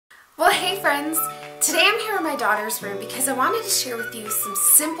Well, hey friends! Today I'm here in my daughter's room because I wanted to share with you some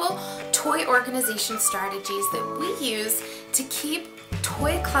simple toy organization strategies that we use to keep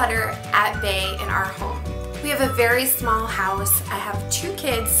toy clutter at bay in our home. We have a very small house. I have 2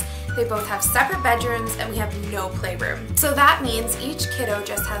 kids. They both have separate bedrooms and we have no playroom. So that means each kiddo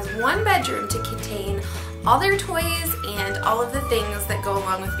just has one bedroom to contain all their toys and all of the things that go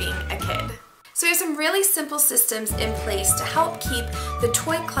along with being a kid. So we have some really simple systems in place to help keep the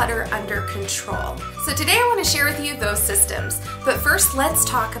toy clutter under control. So today I want to share with you those systems. But first, let's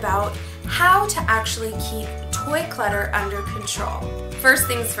talk about how to actually keep toy clutter under control. First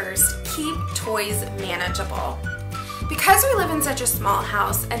things first, keep toys manageable. Because we live in such a small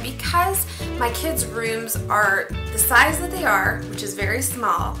house and because my kids' rooms are the size that they are, which is very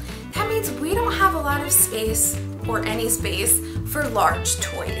small, that means we don't have a lot of space or any space for large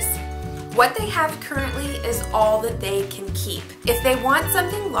toys. What they have currently is all that they can keep. If they want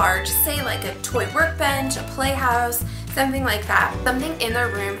something large, say like a toy workbench, a playhouse, something like that, something in their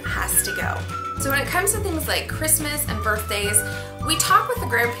room has to go. So when it comes to things like Christmas and birthdays, we talk with the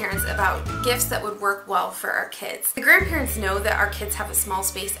grandparents about gifts that would work well for our kids. The grandparents know that our kids have a small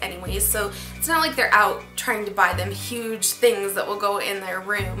space anyways, so it's not like they're out trying to buy them huge things that will go in their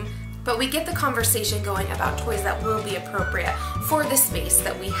room. But we get the conversation going about toys that will be appropriate for the space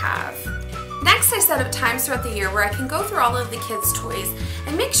that we have. Next, I set up times throughout the year where I can go through all of the kids' toys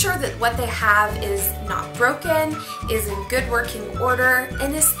and make sure that what they have is not broken, is in good working order,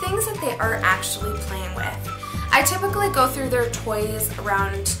 and is things that they are actually playing with. I typically go through their toys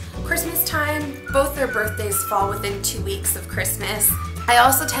around Christmas time. Both their birthdays fall within 2 weeks of Christmas. I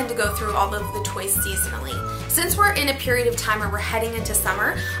also tend to go through all of the toys seasonally. Since we're in a period of time where we're heading into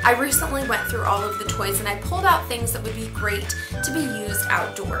summer, I recently went through all of the toys and I pulled out things that would be great to be used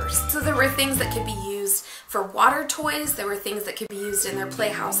outdoors. So there were things that could be used for water toys, there were things that could be used in their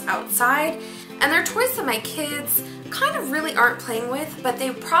playhouse outside, and they're toys that my kids kind of really aren't playing with, but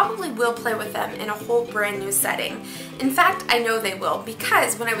they probably will play with them in a whole brand new setting. In fact, I know they will,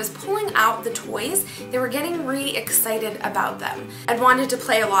 because when I was pulling out the toys, they were getting really excited about them and wanted to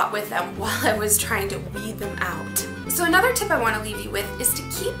play a lot with them while I was trying to weed them out. So another tip I want to leave you with is to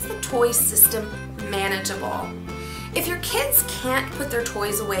keep the toy system manageable. If your kids can't put their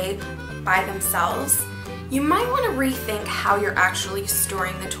toys away by themselves, you might want to rethink how you're actually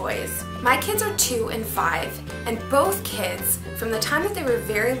storing the toys. My kids are 2 and 5, and both kids, from the time that they were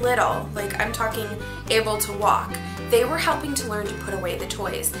very little, like I'm talking able to walk, they were helping to learn to put away the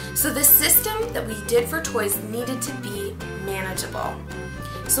toys. So the system that we did for toys needed to be manageable.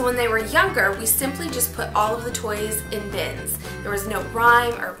 So when they were younger, we simply just put all of the toys in bins. There was no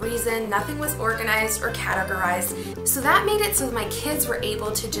rhyme or reason, nothing was organized or categorized. So that made it so that my kids were able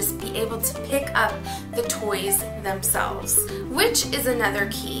to just be able to pick up the toys themselves, which is another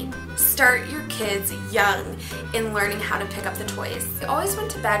key. Start your kids young in learning how to pick up the toys. I always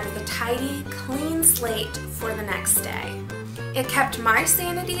went to bed with a tidy, clean slate for the next day. It kept my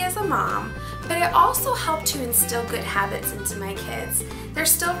sanity as a mom, but it also helped to instill good habits into my kids. They're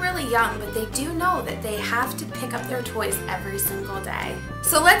still really young, but they do know that they have to pick up their toys every single day.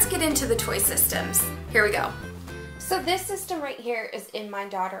 So let's get into the toy systems. Here we go. So this system right here is in my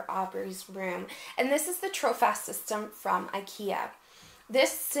daughter Aubrey's room, and this is the Trofast system from IKEA.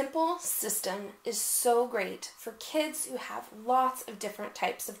 This simple system is so great for kids who have lots of different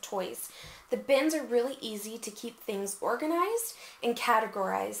types of toys. The bins are really easy to keep things organized and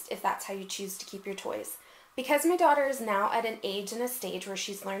categorized if that's how you choose to keep your toys. Because my daughter is now at an age and a stage where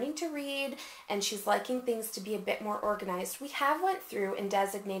she's learning to read and she's liking things to be a bit more organized, we have went through and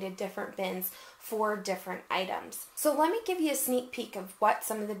designated different bins for different items. So let me give you a sneak peek of what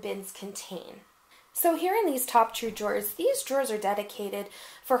some of the bins contain. So here in these top 2 drawers, these drawers are dedicated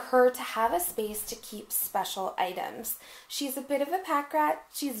for her to have a space to keep special items. She's a bit of a pack rat,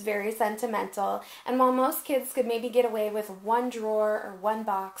 she's very sentimental, and while most kids could maybe get away with 1 drawer or 1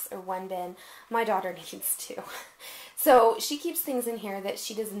 box or 1 bin, my daughter needs 2. So she keeps things in here that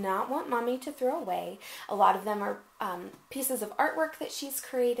she does not want mommy to throw away. A lot of them are pieces of artwork that she's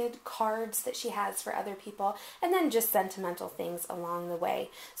created, cards that she has for other people, and then just sentimental things along the way.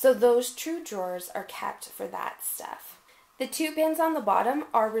 So those 2 drawers are kept for that stuff. The 2 bins on the bottom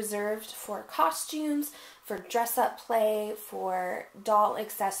are reserved for costumes, for dress-up play, for doll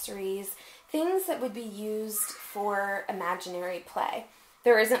accessories, things that would be used for imaginary play.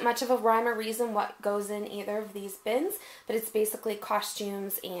 There isn't much of a rhyme or reason what goes in either of these bins, but it's basically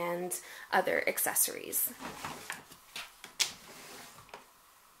costumes and other accessories.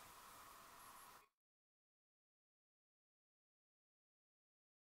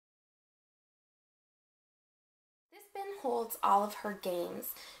 This bin holds all of her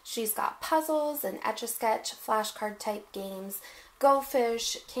games. She's got puzzles and Etch-a-Sketch, flashcard type games, Go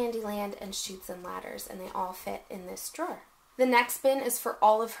Fish, Candyland, and Chutes and Ladders, and they all fit in this drawer. The next bin is for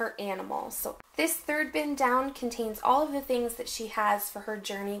all of her animals. So this third bin down contains all of the things that she has for her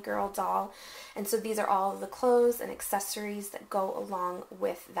Journey Girl doll. And so these are all of the clothes and accessories that go along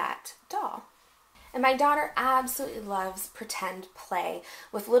with that doll. And my daughter absolutely loves pretend play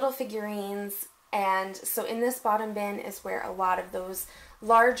with little figurines. And so in this bottom bin is where a lot of those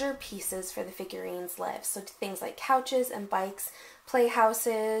larger pieces for the figurines live. So things like couches and bikes,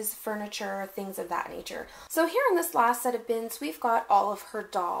 playhouses, furniture, things of that nature. So here in this last set of bins, we've got all of her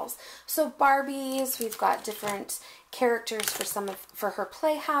dolls. So Barbies, we've got different characters for her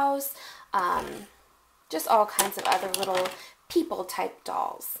playhouse, just all kinds of other little people type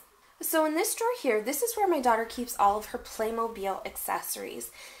dolls. So in this drawer here, this is where my daughter keeps all of her Playmobil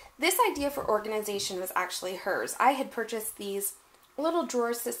accessories. This idea for organization was actually hers. I had purchased these little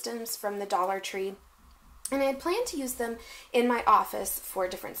drawer systems from the Dollar Tree, and I had planned to use them in my office for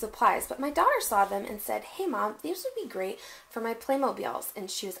different supplies, but my daughter saw them and said, "Hey Mom, these would be great for my Playmobiles," and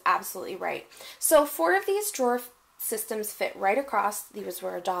she was absolutely right. So 4 of these drawer systems fit right across. These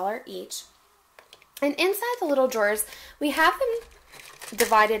were $1 each. And inside the little drawers, we have them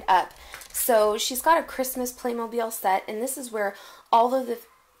divided up. So she's got a Christmas Playmobil set, and this is where all of the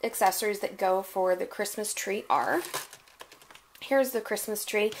accessories that go for the Christmas tree are. Here's the Christmas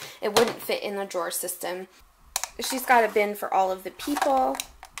tree. It wouldn't fit in the drawer system. She's got a bin for all of the people,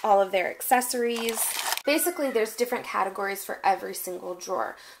 all of their accessories. Basically, there's different categories for every single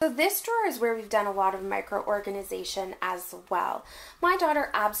drawer. So this drawer is where we've done a lot of micro-organization as well. My daughter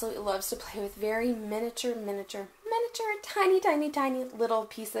absolutely loves to play with very miniature, tiny little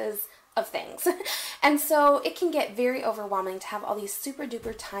pieces of things. And so it can get very overwhelming to have all these super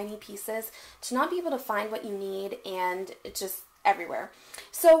duper tiny pieces, to not be able to find what you need, and it's just everywhere.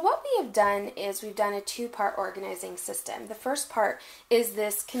 So what we have done is we've done a 2-part organizing system. The first part is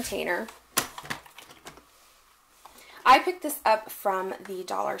this container. I picked this up from the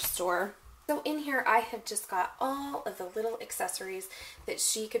dollar store. So in here I have just got all of the little accessories that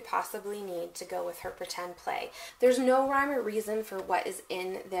she could possibly need to go with her pretend play. There's no rhyme or reason for what is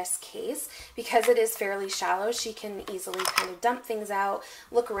in this case. Because it is fairly shallow, she can easily kind of dump things out,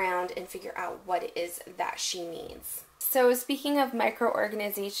 look around, and figure out what it is that she needs. So speaking of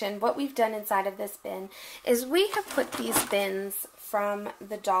micro-organization, what we've done inside of this bin is we have put these bins from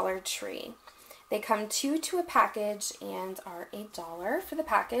the Dollar Tree. They come 2 to a package and are $1 for the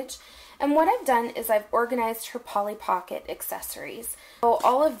package. And what I've done is I've organized her Polly Pocket accessories. So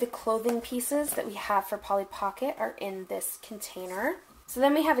all of the clothing pieces that we have for Polly Pocket are in this container. So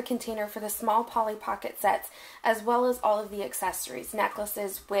then we have a container for the small Polly Pocket sets, as well as all of the accessories,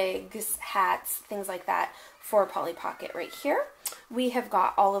 necklaces, wigs, hats, things like that for Polly Pocket right here. We have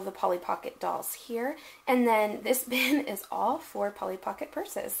got all of the Polly Pocket dolls here. And then this bin is all for Polly Pocket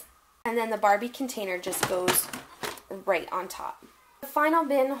purses. And then the Barbie container just goes right on top. The final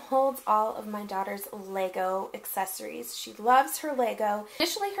bin holds all of my daughter's Lego accessories. She loves her Lego.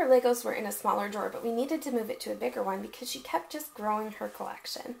 Initially her Legos were in a smaller drawer, but we needed to move it to a bigger one because she kept just growing her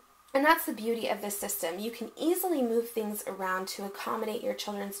collection. And that's the beauty of this system. You can easily move things around to accommodate your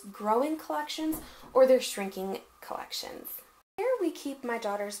children's growing collections or their shrinking collections. Here we keep my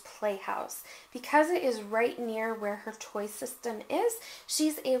daughter's playhouse. Because it is right near where her toy system is,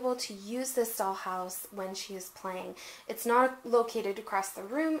 she's able to use this dollhouse when she is playing. It's not located across the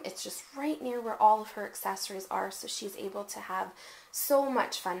room, it's just right near where all of her accessories are, so she's able to have so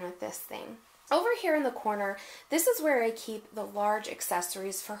much fun with this thing. Over here in the corner, this is where I keep the large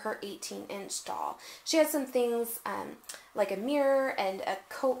accessories for her 18-inch doll. She has some things like a mirror and a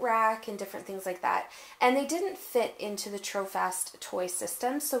coat rack and different things like that. And they didn't fit into the Trofast toy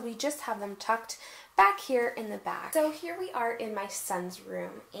system, so we just have them tucked back here in the back. So here we are in my son's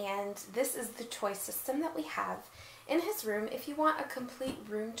room, and this is the toy system that we have in his room. If you want a complete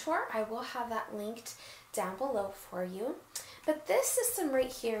room tour, I will have that linked down below for you. But this system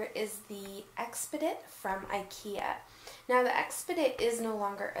right here is the Expedit from IKEA. Now the Expedit is no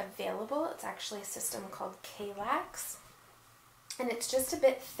longer available. It's actually a system called Kallax, and it's just a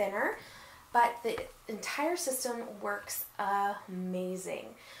bit thinner, but the entire system works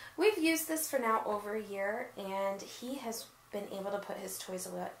amazing. We've used this for now over a year, and he has been able to put his toys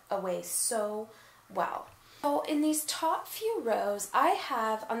away so well. So in these top few rows, I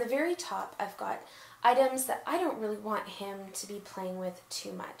have, on the very top, I've got items that I don't really want him to be playing with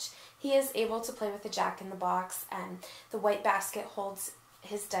too much. He is able to play with the Jack-in-the-Box, and the white basket holds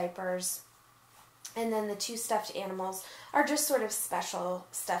his diapers. And then the 2 stuffed animals are just sort of special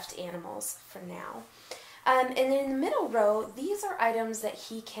stuffed animals for now. And in the middle row, these are items that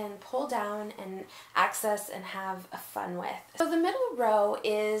he can pull down and access and have fun with. So the middle row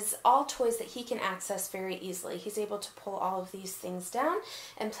is all toys that he can access very easily. He's able to pull all of these things down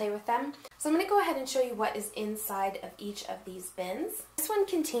and play with them. So I'm going to go ahead and show you what is inside of each of these bins. This one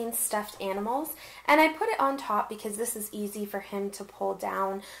contains stuffed animals, and I put it on top because this is easy for him to pull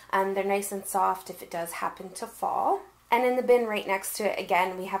down. They're nice and soft if it does happen to fall. And in the bin right next to it,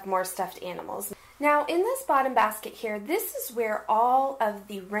 again, we have more stuffed animals. Now in this bottom basket here, this is where all of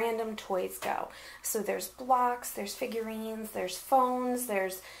the random toys go. So there's blocks, there's figurines, there's phones,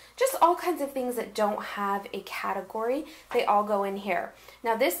 there's just all kinds of things that don't have a category. They all go in here.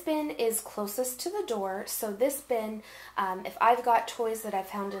 Now this bin is closest to the door, so this bin, if I've got toys that I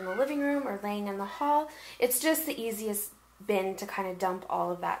found in the living room or laying in the hall, it's just the easiest bin to kind of dump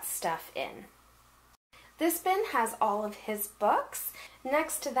all of that stuff in. This bin has all of his books.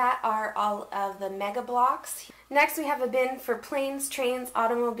 Next to that are all of the mega blocks. Next we have a bin for planes, trains,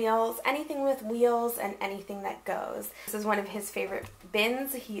 automobiles, anything with wheels and anything that goes. This is one of his favorite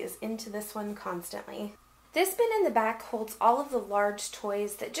bins. He is into this one constantly. This bin in the back holds all of the large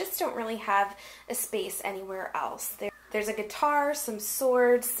toys that just don't really have a space anywhere else. There's a guitar, some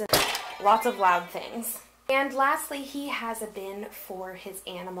swords, lots of loud things. And lastly, he has a bin for his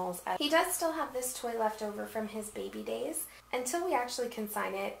animals. He does still have this toy left over from his baby days. Until we actually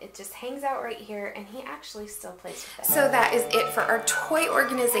consign it, it just hangs out right here and he actually still plays with it. So that is it for our toy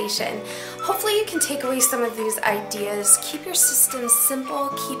organization. Hopefully you can take away some of these ideas. Keep your system simple,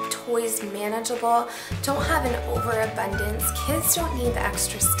 keep toys manageable. Don't have an overabundance. Kids don't need the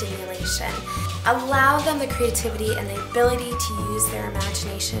extra stimulation. Allow them the creativity and the ability to use their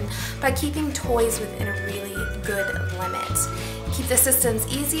imagination by keeping toys within a really good limit. Keep the systems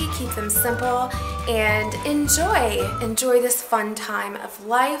easy, keep them simple, and enjoy this fun time of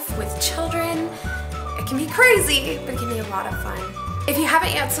life with children. It can be crazy, but it can be a lot of fun. If you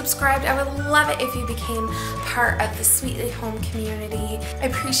haven't yet subscribed, I would love it if you became part of the Sweetly Home community. I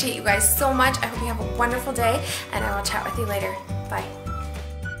appreciate you guys so much. I hope you have a wonderful day, and I will chat with you later. Bye.